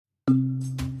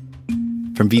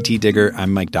From VT Digger,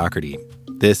 I'm Mike Dougherty.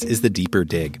 This is The Deeper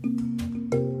Dig.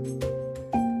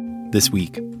 This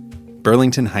week,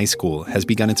 Burlington High School has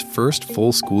begun its first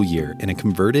full school year in a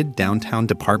converted downtown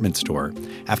department store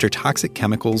after toxic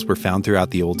chemicals were found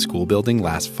throughout the old school building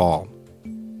last fall.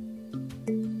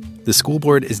 The school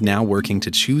board is now working to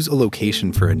choose a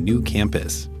location for a new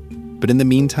campus. But in the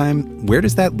meantime, where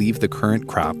does that leave the current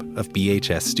crop of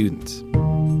BHS students?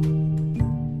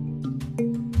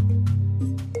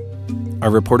 Our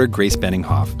reporter Grace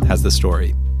Benninghoff has the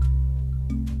story.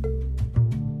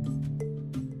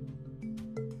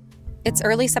 It's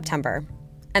early September,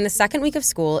 and the second week of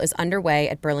school is underway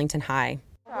at Burlington High.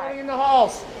 Running in the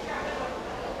halls.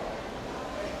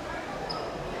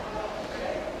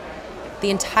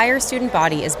 The entire student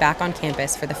body is back on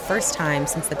campus for the first time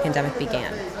since the pandemic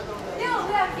began.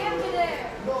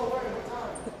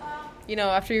 You know,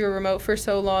 after you're remote for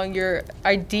so long, your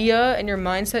idea and your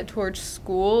mindset towards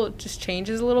school just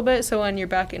changes a little bit. So when you're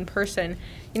back in person,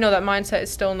 you know, that mindset is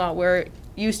still not where it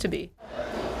used to be.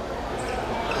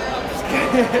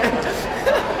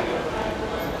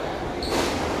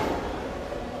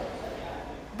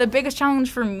 The biggest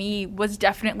challenge for me was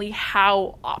definitely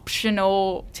how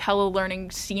optional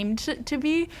telelearning seemed to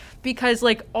be, because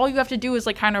like all you have to do is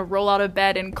like kind of roll out of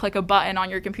bed and click a button on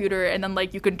your computer, and then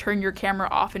like you can turn your camera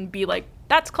off and be like,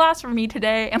 that's class for me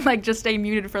today, and like just stay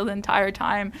muted for the entire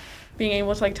time. Being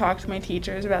able to like talk to my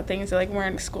teachers about things that like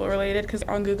weren't school related, because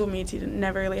on Google Meets you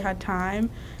never really had time,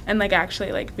 and like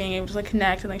actually like being able to like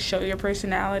connect and like show your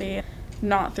personality,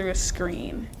 not through a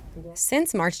screen.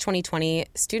 Since March 2020,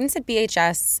 students at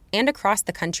BHS and across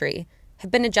the country have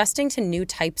been adjusting to new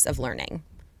types of learning.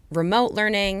 Remote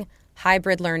learning,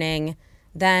 hybrid learning,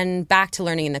 then back to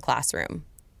learning in the classroom,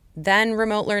 then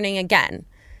remote learning again.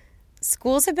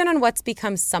 Schools have been on what's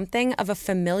become something of a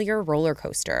familiar roller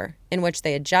coaster in which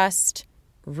they adjust,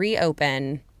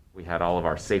 reopen. We had all of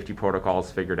our safety protocols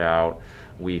figured out.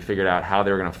 We figured out how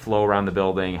they were going to flow around the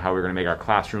building, how we were going to make our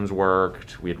classrooms work.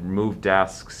 We had removed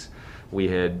desks. We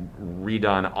had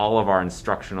redone all of our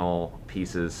instructional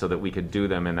pieces so that we could do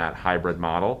them in that hybrid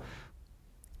model.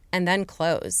 And then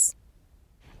close.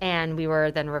 And we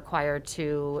were then required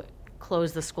to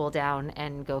close the school down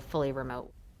and go fully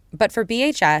remote. But for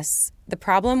BHS, the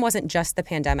problem wasn't just the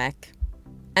pandemic.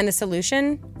 And the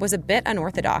solution was a bit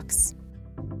unorthodox.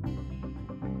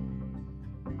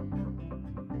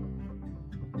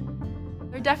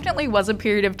 There definitely was a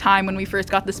period of time when we first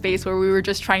got the space where we were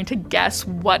just trying to guess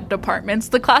what departments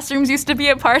the classrooms used to be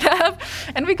a part of.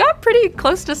 And we got pretty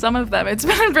close to some of them. It's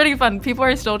been pretty fun. People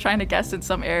are still trying to guess in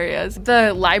some areas.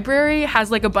 The library has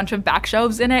like a bunch of back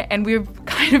shelves in it, and we've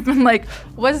kind of been like,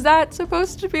 was that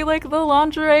supposed to be like the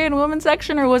lingerie and women's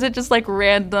section, or was it just like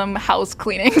random house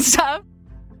cleaning stuff?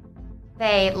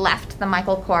 They left the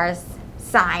Michael Kors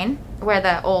sign where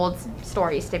the old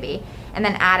store used to be, and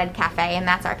then added cafe, and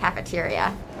that's our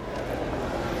cafeteria.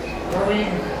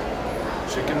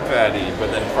 Chicken patty,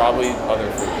 but then probably other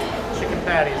food. Chicken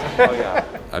patties. Oh yeah.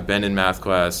 I've been in math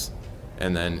class,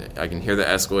 and then I can hear the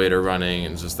escalator running,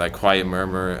 and just that quiet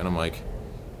murmur, and I'm like,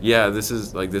 yeah, this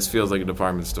feels like a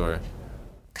department store.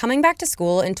 Coming back to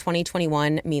school in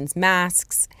 2021 means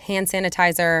masks, hand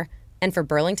sanitizer, and for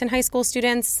Burlington High School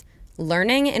students,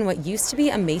 learning in what used to be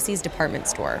a Macy's department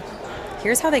store.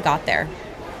 Here's how they got there.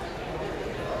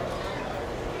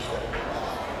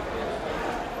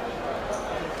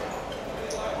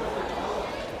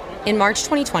 In March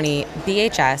 2020,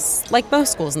 BHS, like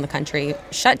most schools in the country,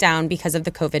 shut down because of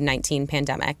the COVID-19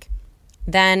 pandemic.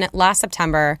 Then, last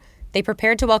September, they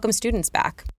prepared to welcome students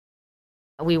back.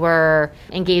 We were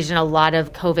engaged in a lot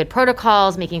of COVID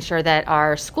protocols, making sure that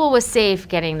our school was safe,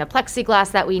 getting the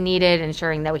plexiglass that we needed,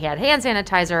 ensuring that we had hand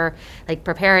sanitizer, like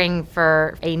preparing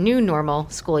for a new normal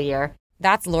school year.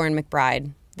 That's Lauren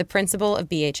McBride, the principal of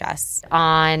BHS.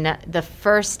 On the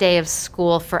first day of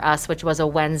school for us, which was a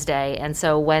Wednesday, and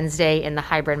so Wednesday in the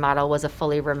hybrid model was a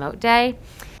fully remote day,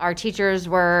 our teachers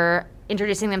were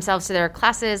introducing themselves to their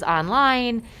classes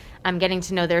online, getting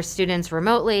to know their students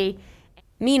remotely.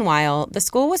 Meanwhile, the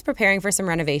school was preparing for some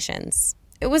renovations.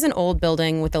 It was an old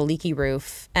building with a leaky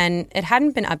roof, and it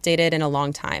hadn't been updated in a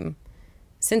long time.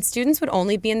 Since students would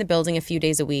only be in the building a few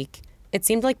days a week, it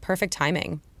seemed like perfect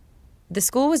timing. The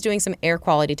school was doing some air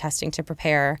quality testing to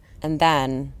prepare, and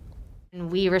then...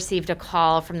 We received a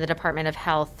call from the Department of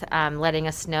Health letting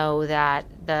us know that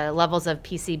the levels of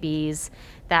PCBs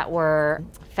that were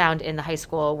found in the high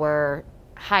school were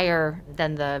higher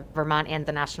than the Vermont and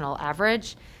the national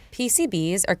average.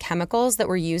 PCBs are chemicals that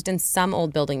were used in some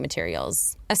old building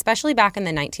materials, especially back in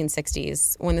the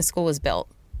 1960s when the school was built.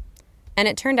 And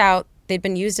it turned out they'd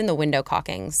been used in the window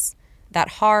caulkings, that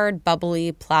hard,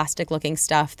 bubbly, plastic-looking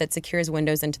stuff that secures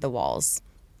windows into the walls.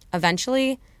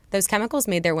 Eventually, those chemicals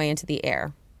made their way into the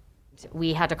air.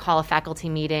 We had to call a faculty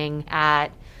meeting at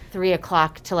 3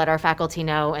 o'clock to let our faculty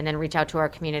know, and then reach out to our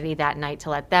community that night to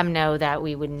let them know that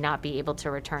we would not be able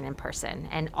to return in person.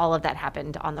 And all of that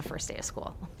happened on the first day of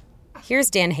school. Here's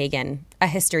Dan Hagan, a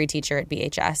history teacher at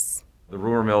BHS. The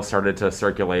rumor mill started to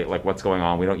circulate, like, what's going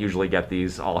on. We don't usually get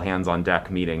these all hands on deck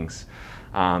meetings.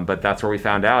 But that's where we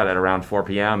found out at around 4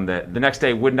 p.m. that the next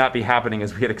day would not be happening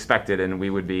as we had expected, and we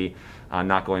would be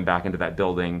not going back into that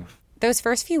building. Those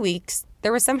first few weeks,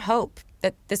 there was some hope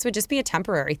that this would just be a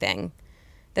temporary thing,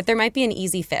 that there might be an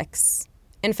easy fix.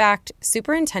 In fact,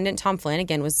 Superintendent Tom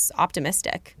Flanagan was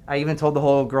optimistic. I even told the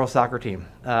whole girls soccer team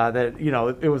that,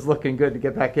 it was looking good to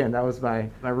get back in. That was my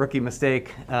rookie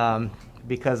mistake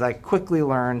because I quickly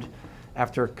learned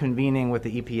after convening with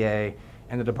the EPA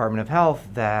and the Department of Health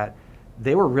that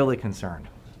they were really concerned.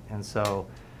 And so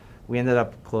we ended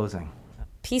up closing.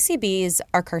 PCBs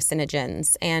are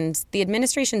carcinogens, and the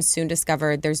administration soon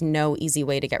discovered there's no easy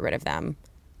way to get rid of them,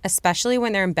 especially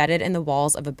when they're embedded in the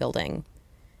walls of a building.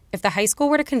 If the high school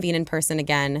were to convene in person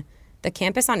again, the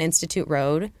campus on Institute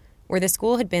Road, where the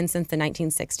school had been since the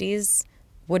 1960s,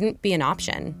 wouldn't be an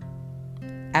option.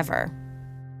 Ever.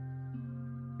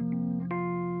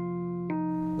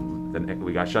 Then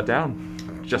we got shut down,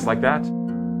 just like that.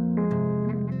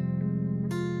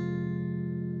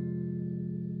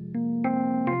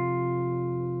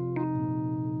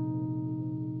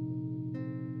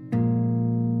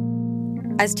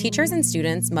 As teachers and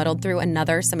students muddled through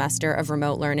another semester of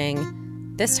remote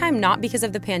learning, this time not because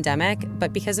of the pandemic,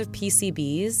 but because of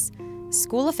PCBs,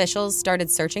 school officials started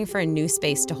searching for a new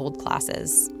space to hold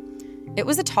classes. It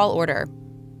was a tall order.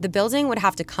 The building would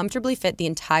have to comfortably fit the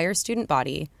entire student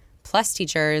body, plus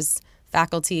teachers,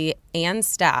 faculty, and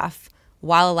staff,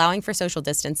 while allowing for social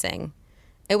distancing.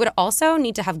 It would also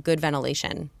need to have good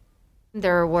ventilation.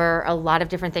 There were a lot of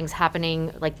different things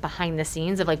happening, like behind the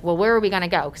scenes of like, well, where are we going to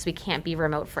go? Because we can't be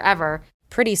remote forever.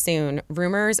 Pretty soon,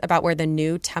 rumors about where the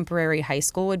new temporary high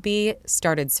school would be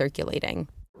started circulating.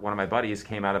 One of my buddies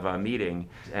came out of a meeting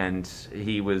and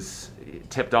he was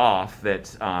tipped off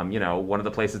that, one of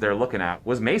the places they're looking at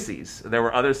was Macy's. There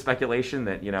were other speculation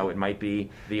that, it might be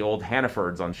the old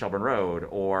Hannafords on Shelburne Road,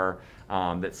 or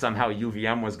that somehow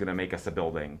UVM was going to make us a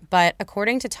building. But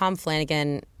according to Tom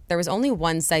Flanagan, there was only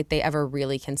one site they ever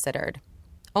really considered.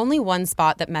 Only one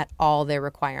spot that met all their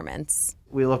requirements.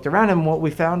 We looked around and what we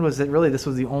found was that really this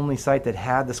was the only site that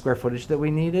had the square footage that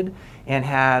we needed and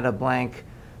had a blank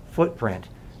footprint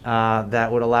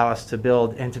that would allow us to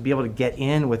build and to be able to get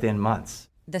in within months.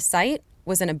 The site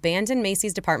was an abandoned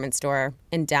Macy's department store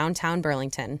in downtown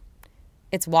Burlington.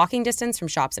 It's walking distance from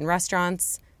shops and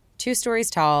restaurants, 2 stories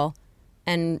tall,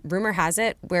 and rumor has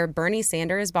it where Bernie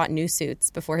Sanders bought new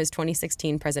suits before his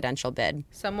 2016 presidential bid.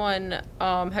 Someone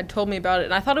had told me about it,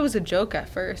 and I thought it was a joke at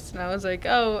first. And I was like,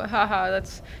 oh, haha,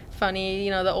 that's funny,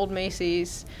 the old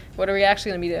Macy's. What are we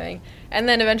actually going to be doing? And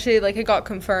then eventually, it got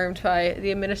confirmed by the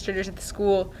administrators at the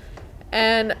school.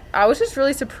 And I was just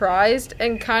really surprised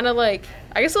and kind of I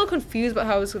guess a little confused about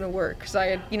how it was going to work. Because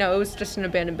it was just an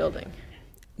abandoned building.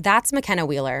 That's McKenna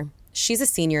Wheeler. She's a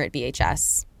senior at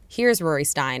BHS. Here's Rory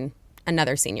Stein,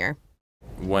 another senior.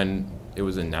 When it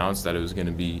was announced that it was going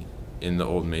to be in the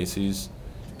old Macy's,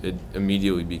 it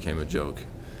immediately became a joke.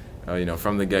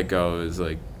 From the get-go, it was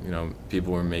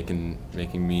people were making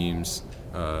memes,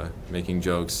 making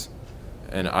jokes.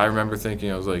 And I remember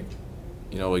thinking, I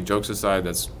was jokes aside,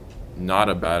 that's not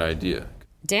a bad idea.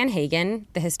 Dan Hagan,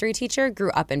 the history teacher,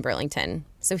 grew up in Burlington,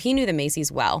 so he knew the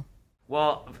Macy's well.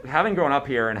 Well, having grown up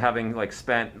here and having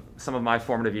spent some of my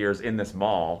formative years in this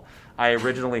mall, I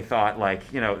originally thought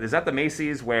is that the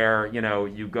Macy's where,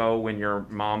 you go when your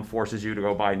mom forces you to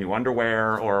go buy new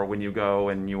underwear, or when you go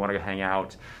and you want to hang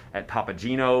out at Papa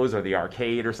Gino's or the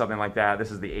arcade or something like that. This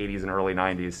is the 80s and early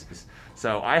 90s.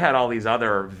 So I had all these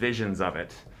other visions of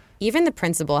it. Even the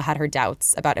principal had her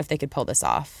doubts about if they could pull this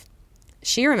off.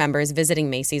 She remembers visiting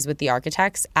Macy's with the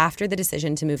architects after the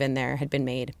decision to move in there had been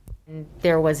made.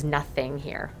 There was nothing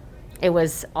here. It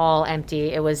was all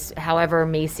empty. It was however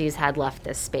Macy's had left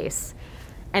this space.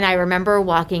 And I remember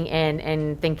walking in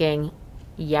and thinking,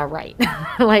 yeah, right.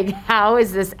 How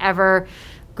is this ever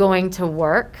going to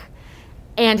work?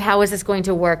 And how is this going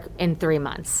to work in 3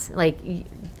 months?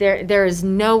 There is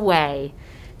no way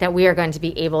that we are going to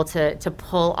be able to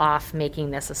pull off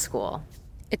making this a school.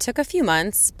 It took a few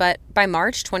months, but by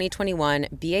March 2021,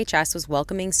 BHS was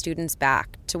welcoming students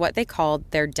back to what they called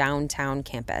their downtown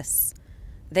campus.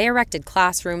 They erected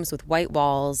classrooms with white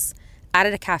walls,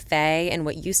 added a cafe in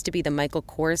what used to be the Michael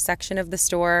Kors section of the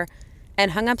store,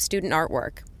 and hung up student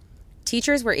artwork.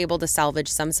 teachers were able to salvage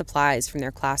some supplies from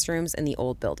their classrooms in the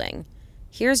old building.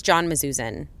 Here's John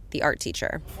Mazuzin, the art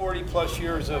teacher. 40 plus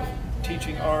years of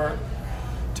teaching art,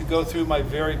 to go through my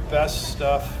very best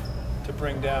stuff to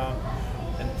bring down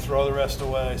and throw the rest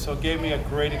away. So it gave me a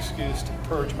great excuse to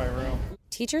purge my room.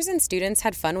 Teachers and students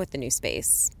had fun with the new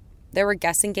space. There were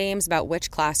guessing games about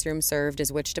which classroom served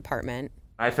as which department.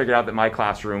 I figured out that my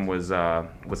classroom was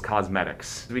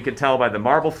cosmetics. We could tell by the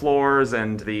marble floors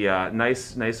and the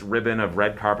nice ribbon of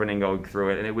red carpeting going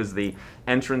through it, and it was the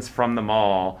entrance from the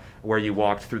mall where you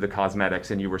walked through the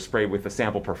cosmetics and you were sprayed with the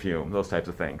sample perfume, those types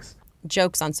of things.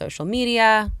 Jokes on social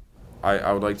media.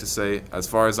 I would like to say, as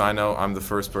far as I know, I'm the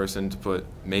first person to put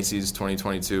Macy's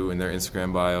 2022 in their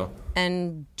Instagram bio.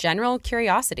 And general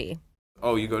curiosity.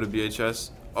 Oh, you go to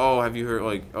BHS? Oh, have you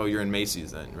heard, oh, you're in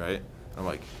Macy's then, right? I'm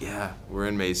like, yeah, we're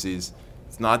in Macy's.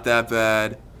 It's not that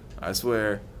bad, I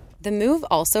swear. The move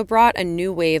also brought a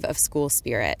new wave of school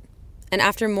spirit. And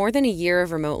after more than a year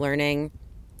of remote learning,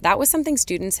 that was something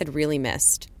students had really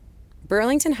missed.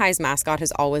 Burlington High's mascot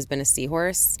has always been a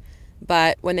seahorse,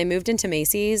 but when they moved into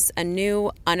Macy's, a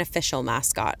new unofficial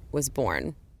mascot was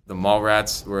born. The mall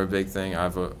rats were a big thing. I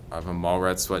have a mall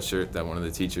rat sweatshirt that one of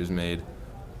the teachers made.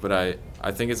 But I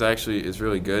think it's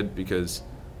really good because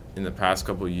in the past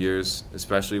couple of years,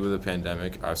 especially with the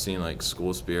pandemic, I've seen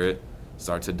school spirit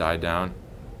start to die down,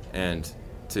 and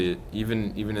to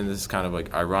even in this kind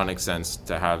of ironic sense,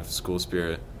 to have school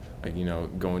spirit,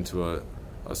 going to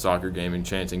a soccer game and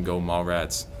chanting "Go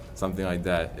Mallrats," something like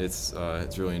that. It's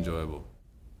really enjoyable.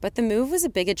 But the move was a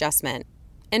big adjustment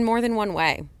in more than one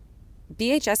way.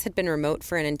 BHS had been remote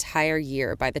for an entire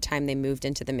year by the time they moved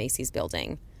into the Macy's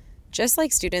building. Just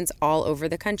like students all over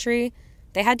the country,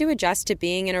 they had to adjust to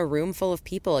being in a room full of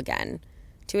people again,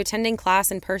 to attending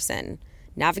class in person,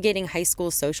 navigating high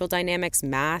school social dynamics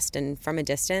masked and from a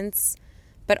distance,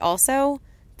 but also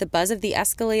the buzz of the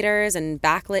escalators and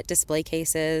backlit display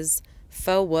cases,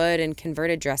 faux wood and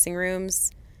converted dressing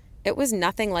rooms. It was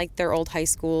nothing like their old high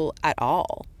school at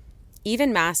all.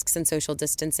 Even masks and social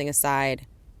distancing aside,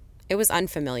 it was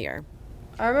unfamiliar.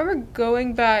 I remember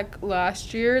going back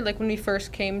last year, when we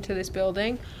first came to this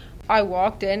building, I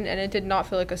walked in and it did not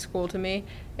feel like a school to me.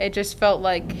 It just felt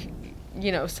like,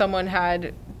 someone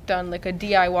had done a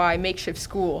DIY makeshift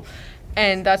school,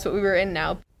 and that's what we were in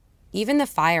now. Even the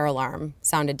fire alarm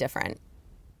sounded different.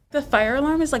 The fire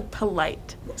alarm is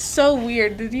polite. So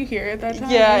weird. Did you hear it that time?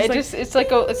 Yeah,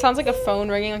 it sounds like a phone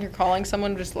ringing, like you're calling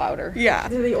someone, just louder. Yeah.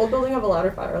 Did the old building have a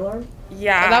louder fire alarm?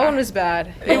 Yeah. That one was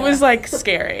bad. It was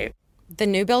scary. The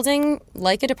new building,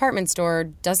 like a department store,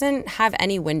 doesn't have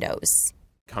any windows.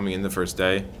 Coming in the first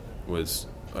day was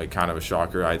kind of a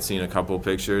shocker. I'd seen a couple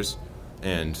pictures,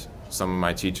 and some of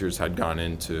my teachers had gone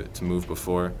in to move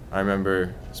before. I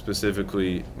remember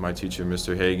specifically my teacher,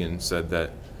 Mr. Hagan, said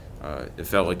that it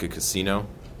felt like a casino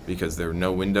because there were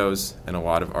no windows and a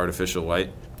lot of artificial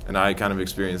light. And I kind of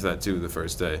experienced that too the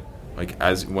first day.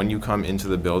 When you come into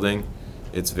the building,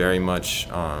 it's very much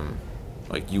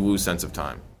you lose sense of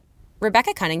time.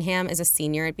 Rebecca Cunningham is a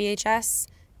senior at BHS,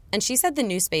 and she said the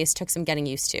new space took some getting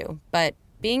used to, but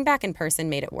being back in person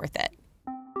made it worth it.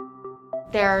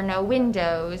 There are no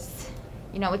windows.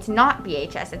 It's not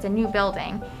BHS, it's a new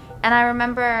building. And I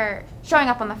remember showing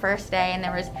up on the first day and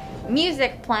there was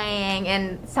music playing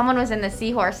and someone was in the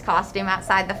seahorse costume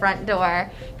outside the front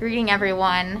door greeting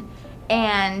everyone.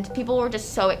 And people were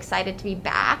just so excited to be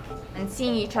back and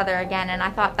seeing each other again, and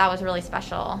I thought that was really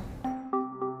special.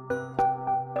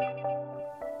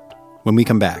 When we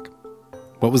come back,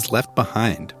 what was left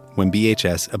behind when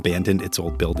BHS abandoned its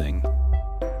old building?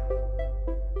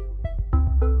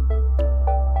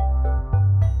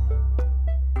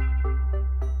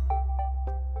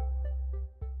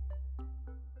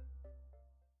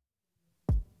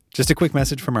 Just a quick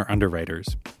message from our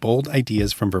underwriters, Bold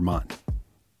Ideas from Vermont.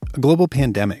 A global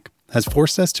pandemic has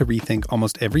forced us to rethink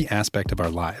almost every aspect of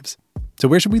our lives. So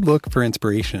where should we look for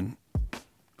inspiration?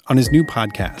 On his new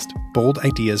podcast, Bold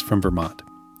Ideas from Vermont,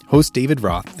 host David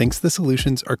Roth thinks the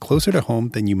solutions are closer to home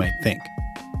than you might think.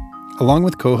 Along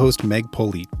with co-host Meg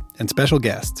Polite and special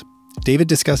guests, David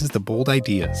discusses the bold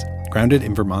ideas grounded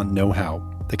in Vermont know-how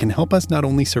that can help us not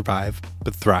only survive,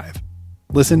 but thrive.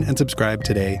 Listen and subscribe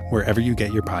today wherever you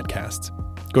get your podcasts.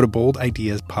 Go to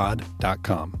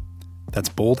boldideaspod.com. That's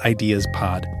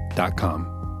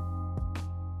boldideaspod.com.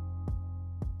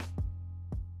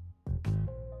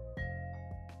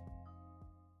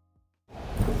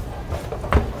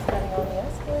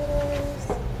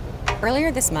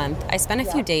 Earlier this month, I spent a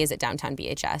few days at downtown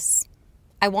BHS.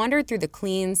 I wandered through the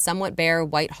clean, somewhat bare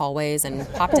white hallways and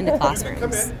popped into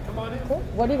classrooms.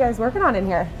 What are you guys working on in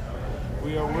here?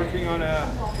 We are working on a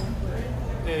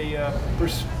a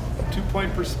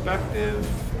two-point perspective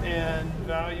and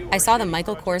value. I saw the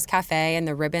Michael Kors Cafe and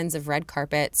the ribbons of red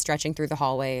carpet stretching through the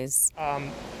hallways.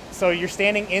 So you're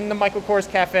standing in the Michael Kors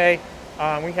Cafe.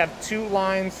 We have 2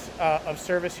 lines of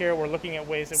service here. We're looking at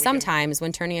ways that Sometimes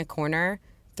when turning a corner,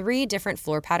 3 different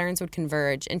floor patterns would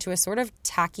converge into a sort of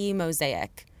tacky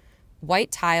mosaic.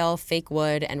 White tile, fake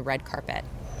wood, and red carpet.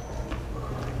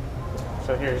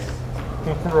 So here's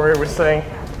Rory was saying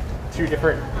 3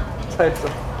 different types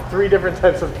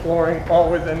of flooring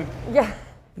all within. Yeah.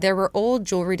 There were old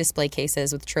jewelry display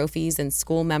cases with trophies and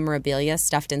school memorabilia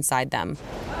stuffed inside them.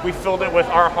 We filled it with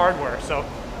our hardware. So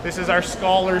this is our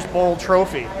Scholars Bowl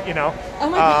trophy,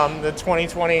 the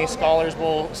 2020 Scholars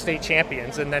Bowl state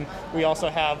champions. And then we also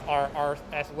have our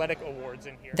athletic awards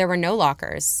in here. There were no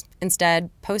lockers. Instead,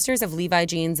 posters of Levi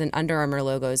jeans and Under Armour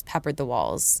logos peppered the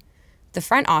walls. The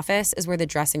front office is where the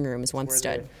dressing rooms once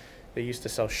stood. They used to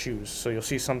sell shoes. So you'll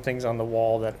see some things on the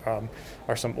wall that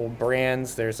are some old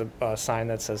brands. There's a sign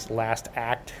that says Last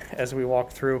Act as we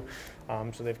walk through.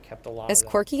 So they've kept a lot As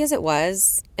quirky as it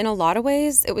was, in a lot of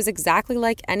ways, it was exactly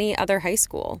like any other high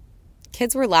school.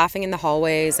 Kids were laughing in the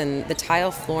hallways, and the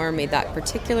tile floor made that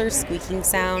particular squeaking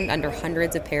sound under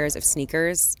hundreds of pairs of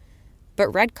sneakers. But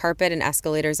red carpet and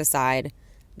escalators aside,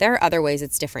 there are other ways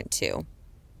it's different too.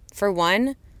 For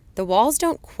one, the walls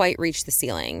don't quite reach the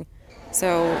ceiling,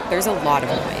 so there's a lot of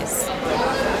noise.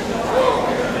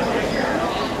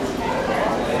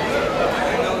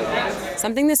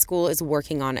 Something the school is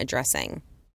working on addressing.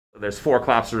 There's 4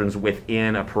 classrooms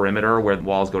within a perimeter where the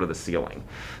walls go to the ceiling.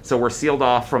 So we're sealed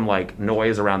off from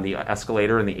noise around the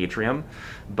escalator and the atrium,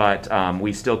 but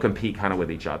we still compete kind of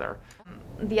with each other.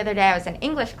 The other day I was in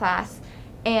English class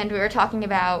and we were talking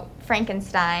about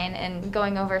Frankenstein and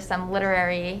going over some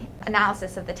literary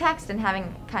analysis of the text and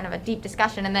having kind of a deep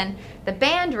discussion. And then the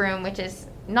band room, which is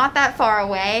not that far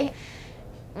away,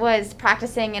 was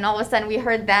practicing, and all of a sudden we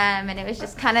heard them, and it was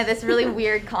just kind of this really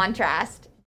weird contrast.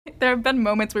 There have been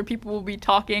moments where people will be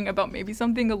talking about maybe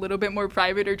something a little bit more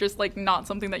private or just not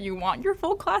something that you want your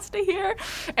full class to hear,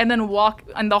 and then walk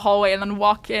in the hallway and then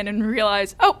walk in and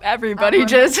realize, oh, everybody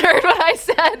just heard what I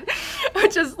said,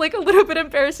 which is a little bit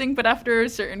embarrassing, but after a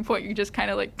certain point you just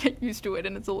kind of get used to it,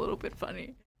 and it's a little bit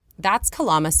funny. That's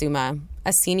Kalama Suma,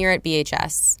 a senior at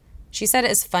BHS. She said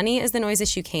as funny as the noise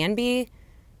issue can be,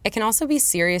 it can also be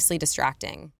seriously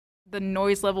distracting. The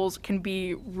noise levels can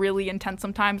be really intense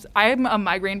sometimes. I'm a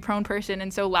migraine-prone person,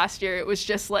 and so last year it was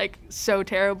just so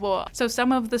terrible. So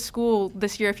some of the school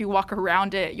this year, if you walk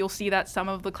around it, you'll see that some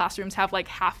of the classrooms have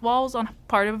half walls on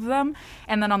part of them,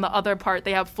 and then on the other part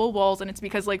they have full walls, and it's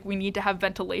because we need to have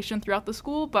ventilation throughout the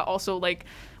school, but also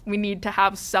we need to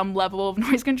have some level of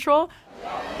noise control.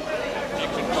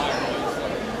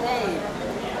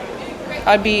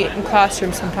 I'd be in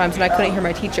classrooms sometimes and I couldn't hear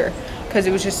my teacher because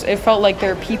it felt like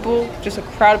there were people, just a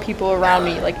crowd of people around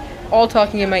me, all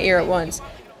talking in my ear at once.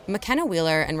 McKenna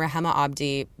Wheeler and Rahema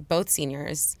Abdi, both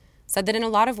seniors, said that in a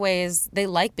lot of ways they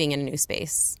like being in a new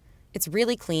space. It's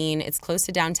really clean, it's close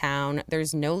to downtown,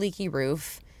 there's no leaky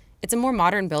roof, it's a more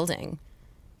modern building.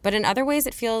 But in other ways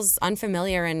it feels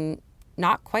unfamiliar and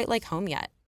not quite like home yet.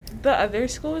 The other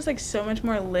school was so much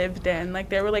more lived in.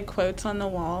 There were quotes on the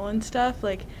wall and stuff.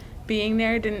 Being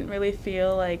there didn't really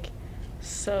feel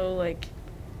so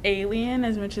alien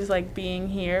as much as being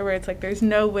here, where it's there's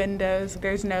no windows,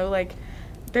 there's no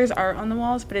there's art on the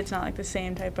walls, but it's not the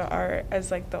same type of art as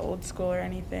the old school or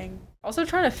anything. Also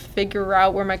trying to figure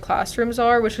out where my classrooms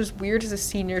are, which was weird as a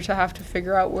senior to have to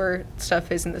figure out where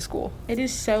stuff is in the school. It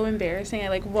is so embarrassing.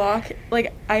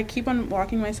 I keep on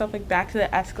walking myself back to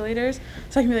the escalators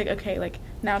so I can be okay,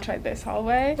 now try this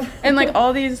hallway. And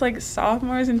all these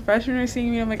sophomores and freshmen are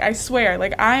seeing me. I'm I swear,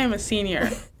 I am a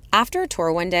senior. After a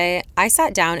tour one day, I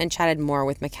sat down and chatted more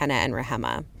with McKenna and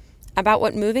Rahema about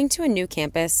what moving to a new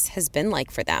campus has been like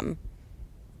for them.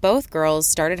 Both girls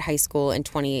started high school in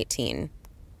 2018.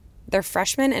 Their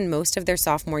freshman and most of their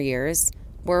sophomore years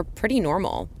were pretty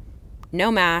normal.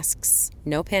 No masks,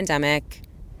 no pandemic,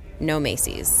 no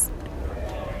Macy's.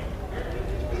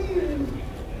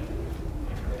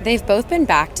 They've both been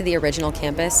back to the original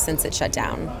campus since it shut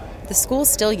down. The school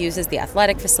still uses the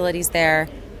athletic facilities there,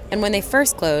 and when they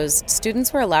first closed,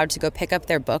 students were allowed to go pick up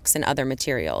their books and other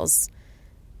materials.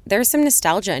 There's some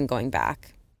nostalgia in going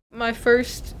back. My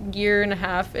first year and a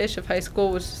half-ish of high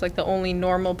school was just the only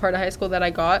normal part of high school that I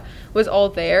got was all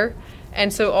there.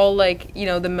 And so all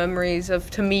the memories of,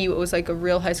 to me, what was a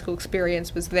real high school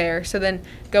experience was there. So then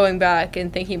going back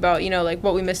and thinking about,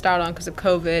 what we missed out on because of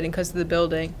COVID and because of the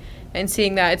building and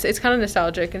seeing that, it's kind of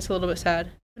nostalgic. It's a little bit sad.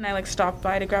 And I stopped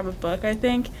by to grab a book, I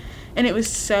think, And it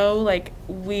was so, like,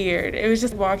 weird. It was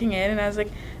just walking in, and I was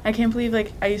like, I can't believe,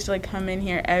 like, I used to, like, come in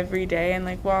here every day and,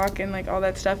 like, walk and, like, all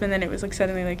that stuff. And then it was, like,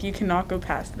 suddenly, like, you cannot go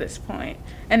past this point.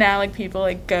 And now, like, people,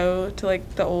 like, go to,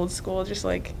 like, the old school just,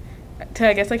 like, to,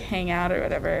 I guess, like, hang out or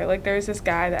whatever. Like, there was this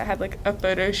guy that had, like, a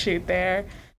photo shoot there.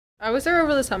 I was there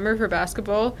over the summer for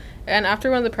basketball, and after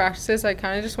one of the practices, I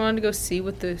kind of just wanted to go see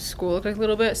what the school looked like a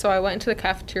little bit. So I went into the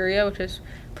cafeteria, which is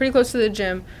pretty close to the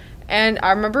gym. And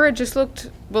I remember it just looked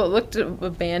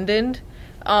abandoned,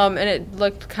 and it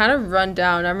looked kind of run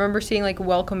down. I remember seeing, like,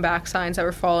 welcome back signs that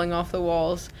were falling off the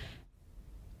walls.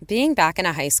 Being back in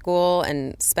a high school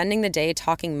and spending the day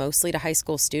talking mostly to high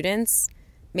school students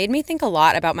made me think a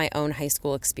lot about my own high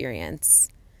school experience.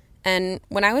 And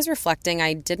when I was reflecting,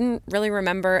 I didn't really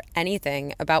remember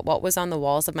anything about what was on the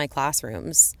walls of my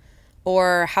classrooms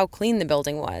or how clean the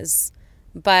building was.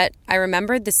 But I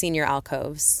remembered the senior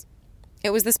alcoves.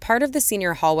 It was this part of the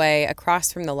senior hallway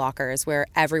across from the lockers where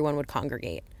everyone would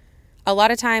congregate. A lot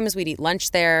of times we'd eat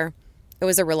lunch there. It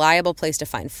was a reliable place to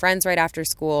find friends right after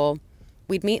school.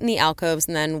 We'd meet in the alcoves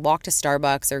and then walk to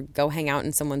Starbucks or go hang out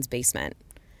in someone's basement.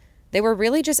 They were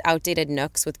really just outdated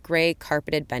nooks with gray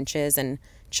carpeted benches and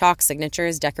chalk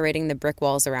signatures decorating the brick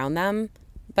walls around them.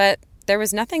 But there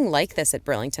was nothing like this at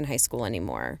Burlington High School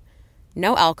anymore.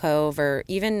 No alcove or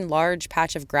even large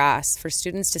patch of grass for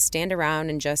students to stand around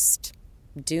and just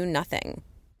do nothing.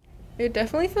 It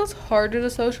definitely feels harder to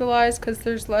socialize because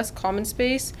there's less common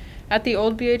space. At the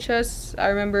old BHS, I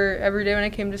remember every day when I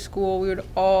came to school, we would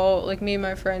all, like me and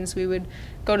my friends, we would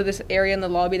go to this area in the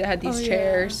lobby that had these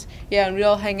chairs. Yeah, and we'd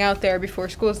all hang out there before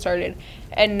school started.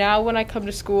 And now when I come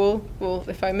to school, well,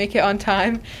 if I make it on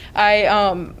time,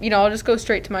 I'll just go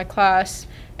straight to my class.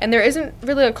 And there isn't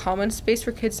really a common space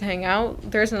for kids to hang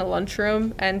out. There isn't a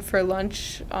lunchroom, and for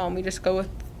lunch, we just go with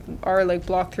our, like,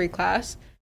 Block 3 class.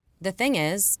 The thing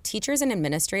is, teachers and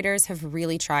administrators have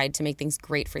really tried to make things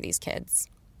great for these kids.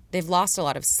 They've lost a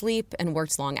lot of sleep and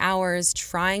worked long hours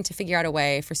trying to figure out a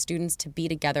way for students to be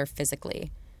together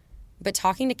physically. But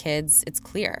talking to kids, it's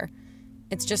clear.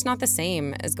 It's just not the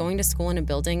same as going to school in a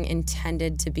building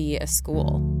intended to be a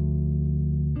school.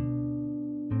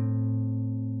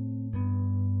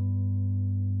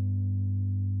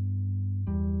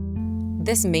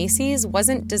 This Macy's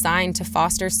wasn't designed to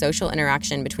foster social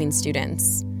interaction between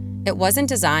students. It wasn't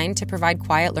designed to provide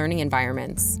quiet learning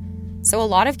environments. So a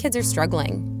lot of kids are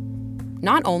struggling.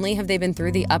 Not only have they been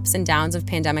through the ups and downs of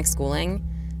pandemic schooling,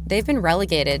 they've been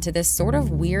relegated to this sort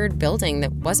of weird building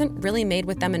that wasn't really made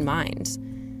with them in mind.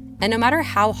 And no matter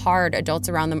how hard adults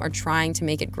around them are trying to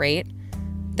make it great,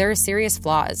 there are serious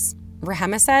flaws.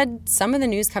 Rahema said some of the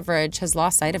news coverage has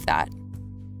lost sight of that.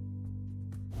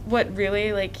 What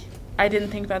really, I didn't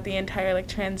think about the entire,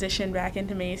 transition back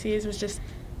into Macy's was just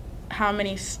how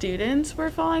many students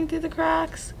were falling through the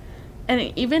cracks.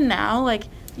 And even now,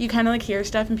 you kind of, hear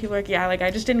stuff and people are like, yeah,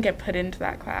 I just didn't get put into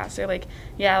that class. Or,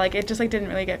 yeah, it just, didn't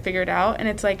really get figured out. And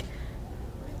it's,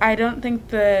 I don't think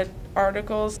the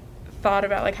articles thought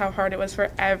about, how hard it was for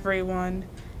everyone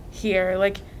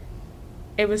here.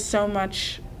 It was so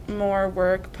much more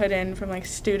work put in from,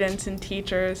 students and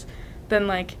teachers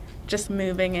than, just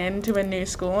moving into a new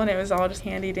school, and it was all just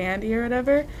handy-dandy or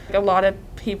whatever. A lot of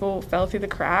people fell through the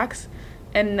cracks,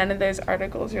 and none of those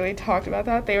articles really talked about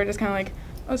that. They were just kind of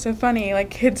oh, so funny,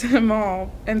 kids in the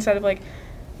mall, instead of,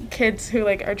 kids who,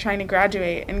 are trying to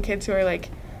graduate and kids who are,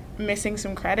 missing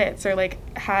some credits or,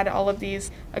 had all of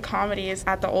these accommodations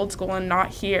at the old school and not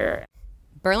here.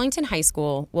 Burlington High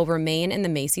School will remain in the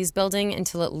Macy's building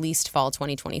until at least fall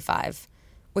 2025,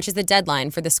 which is the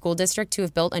deadline for the school district to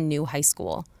have built a new high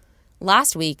school.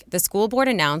 Last week, the school board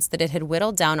announced that it had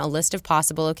whittled down a list of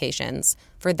possible locations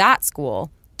for that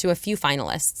school to a few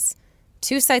finalists.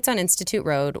 2 sites on Institute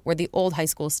Road, where the old high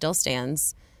school still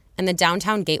stands, and the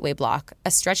downtown Gateway block,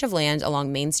 a stretch of land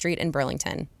along Main Street in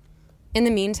Burlington. In the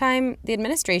meantime, the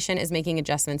administration is making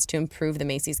adjustments to improve the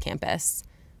Macy's campus.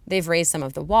 They've raised some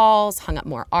of the walls, hung up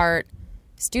more art.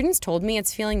 Students told me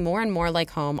it's feeling more and more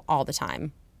like home all the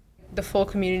time. The full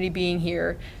community being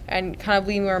here and kind of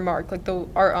leaving our mark, the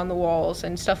art on the walls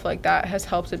and stuff like that has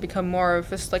helped it become more of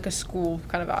just a school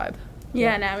kind of vibe.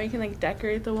 Yeah, now we can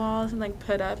decorate the walls and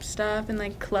put up stuff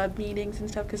and club meetings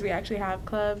and stuff because we actually have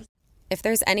clubs. If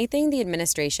there's anything the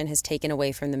administration has taken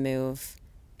away from the move,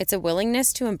 it's a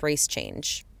willingness to embrace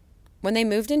change. When they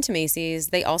moved into Macy's,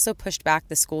 they also pushed back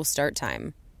the school start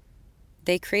time.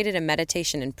 They created a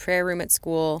meditation and prayer room at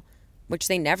school, which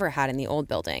they never had in the old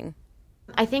building.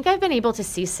 I think I've been able to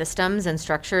see systems and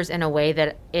structures in a way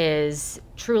that is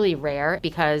truly rare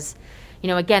because,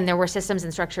 again, there were systems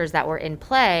and structures that were in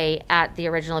play at the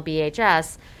original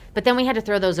BHS, but then we had to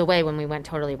throw those away when we went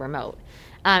totally remote.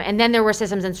 And then there were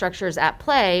systems and structures at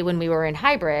play when we were in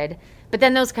hybrid, but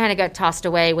then those kind of got tossed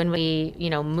away when we,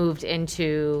 moved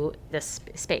into this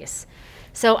space.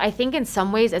 So I think in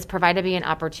some ways it's provided me an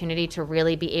opportunity to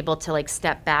really be able to like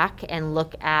step back and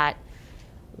look at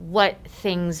what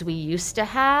things we used to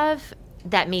have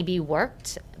that maybe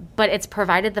worked, but it's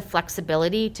provided the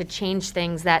flexibility to change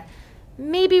things that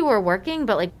maybe were working,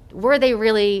 but like, were they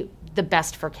really the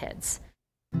best for kids?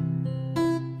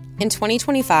 In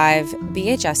 2025,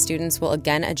 BHS students will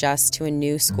again adjust to a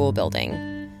new school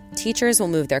building. Teachers will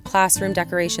move their classroom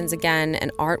decorations again,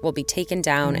 and art will be taken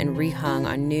down and rehung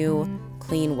on new,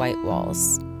 clean white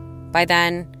walls. By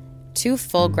then, 2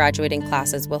 full graduating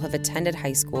classes will have attended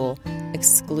high school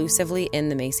exclusively in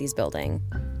the Macy's building.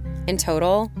 In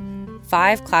total,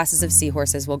 5 classes of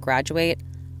seahorses will graduate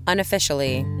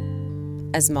unofficially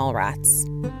as mall rats.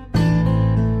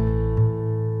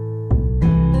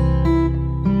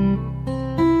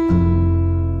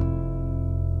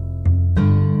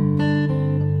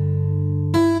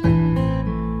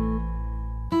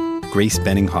 Grace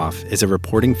Benninghoff is a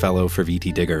reporting fellow for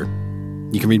VT Digger.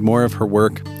 You can read more of her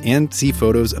work and see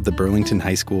photos of the Burlington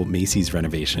High School Macy's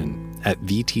renovation at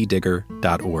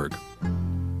vtdigger.org.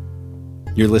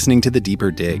 You're listening to The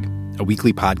Deeper Dig, a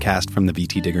weekly podcast from the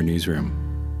VT Digger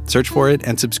newsroom. Search for it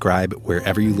and subscribe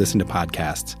wherever you listen to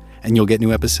podcasts, and you'll get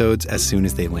new episodes as soon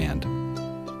as they land.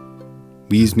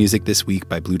 We used music this week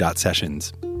by Blue Dot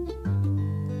Sessions.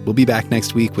 We'll be back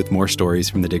next week with more stories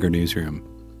from the Digger newsroom.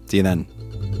 See you then.